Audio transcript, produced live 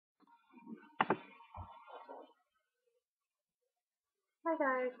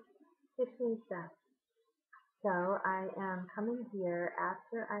Hi guys, it's me Steph. So I am coming here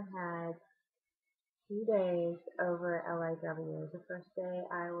after I had 2 days over LIW. The first day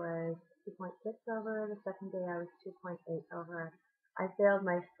I was 2.6 over, the second day I was 2.8 over. I failed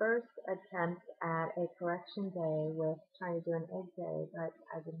my first attempt at a correction day with trying to do an egg day, but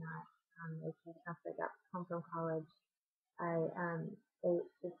I did not make it after I got home from college. I ate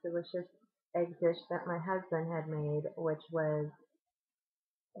this delicious egg dish that my husband had made, which was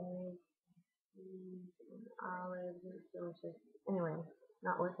egg olives, it was delicious. Anyway,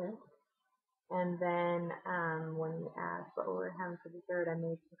 not worth it. And then when we asked what we were having for dessert, I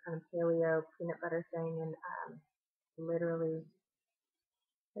made some kind of paleo peanut butter thing, and literally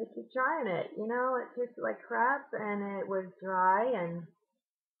I keep trying it. It tasted like crap, and it was dry, and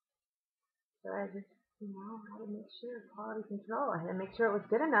so I just had to make sure quality control. I had to make sure it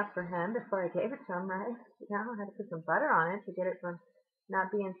was good enough for him before I gave it to him, right? I had to put some butter on it to get it from not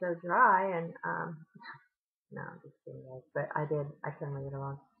being so dry, and no, I'm just kidding, guys. But I did. I couldn't leave it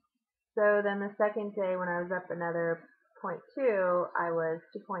alone. So then the second day when I was up another 0.2, I was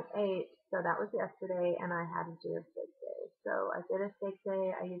 2.8. So that was yesterday, and I had to do a steak day. So I did a steak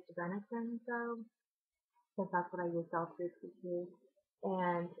day. I used venison, so because that's what I used all through P2.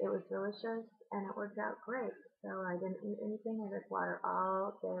 And it was delicious, and it worked out great. So I didn't eat anything. I drank water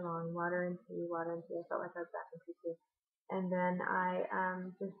all day long, water and tea, water and tea. I felt like I was back in P2. And then I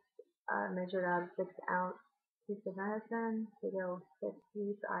just measured out a 6-ounce piece of venison to go 6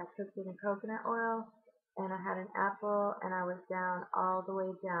 piece. I cooked it in coconut oil, and I had an apple, and I was down all the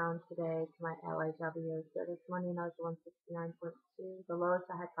way down today to my LIW. So this morning I was 169.2. The lowest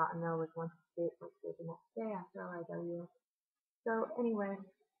I had gotten though was 168.2 the next day after LIW. So anyway,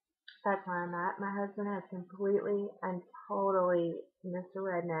 that's where I'm at. My husband has completely and totally, Mr.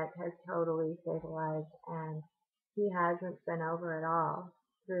 Redneck has totally stabilized, and he hasn't been over at all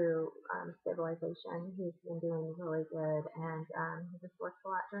through stabilization. He's been doing really good, and he just works a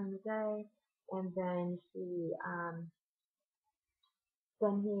lot during the day, and then he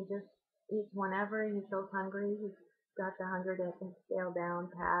just eats whenever he feels hungry. He's got the hunger scale down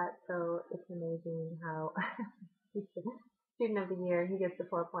pat, so it's amazing how he's the student of the year. He gets the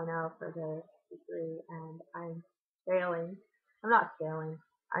 4.0 for the degree, and I'm failing. I'm not failing.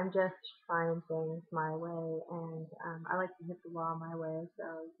 I'm just trying things my way, and I like to hit the wall my way. So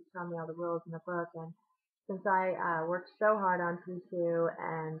you tell me all the rules in the book, and since I worked so hard on P2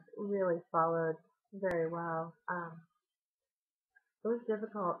 and really followed very well, it was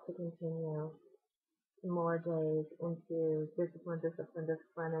difficult to continue more days into discipline,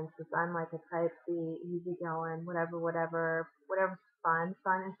 and since I'm like a type B, easy going, whatever's fun.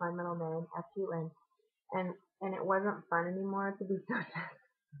 Fun is my middle name, FUN, and it wasn't fun anymore to be so tense.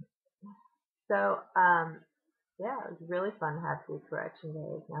 So yeah, it was really fun to have 2 correction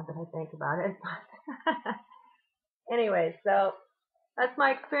days. Now that I think about it, anyway, so that's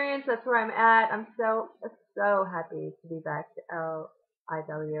my experience. That's where I'm at. I'm so happy to be back to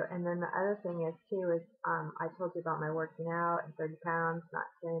LIW. And then the other thing is too is I told you about my working out and 30 pounds, not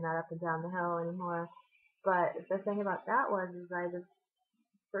carrying that up and down the hill anymore. But the thing about that was the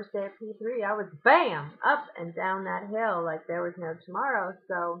first day of P3, I was bam up and down that hill like there was no tomorrow.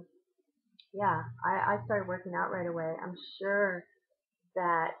 So yeah, I started working out right away. I'm sure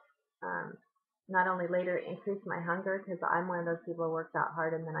that um, not only later increased my hunger, because I'm one of those people who works out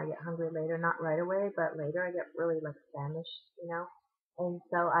hard and then I get hungry later, not right away, but later I get really like famished. And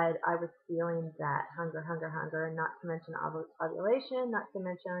so I was feeling that hunger, and not to mention ovulation, not to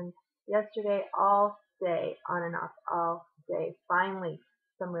mention yesterday all day, on and off all day, finally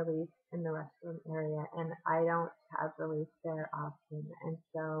some relief in the restroom area, and I don't have relief there often. And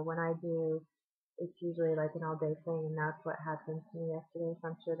so when I do, it's usually like an all day thing, and that's what happened to me yesterday. So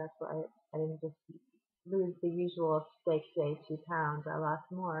I'm sure that's why I didn't just lose the usual steak day 2 pounds. I lost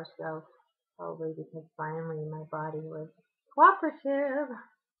more, so probably because finally my body was cooperative.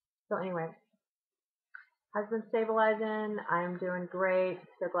 So anyway, husband stabilizing. I'm doing great.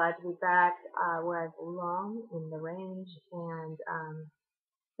 So glad to be back where I belong in the range, and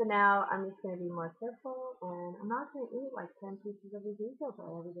so now I'm just going to be more careful, and I'm not going to eat like 10 pieces of Ezekiel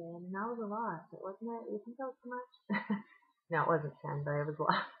bread every day. I mean, that was a lot. It wasn't it? You think that was too much? No, it wasn't 10, but it was a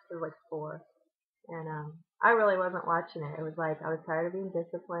lot. It was like 4. And I really wasn't watching it. It was like I was tired of being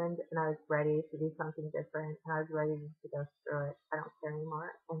disciplined, and I was ready to do something different, and I was ready just to go through it. I don't care anymore.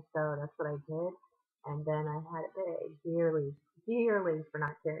 And so that's what I did. And then I had to pay dearly for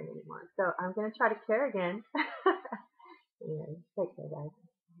not caring anymore. So I'm going to try to care again. Anyway, take care, guys.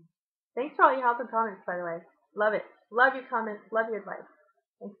 Thanks for all your help and comments, by the way. Love it. Love your comments. Love your advice.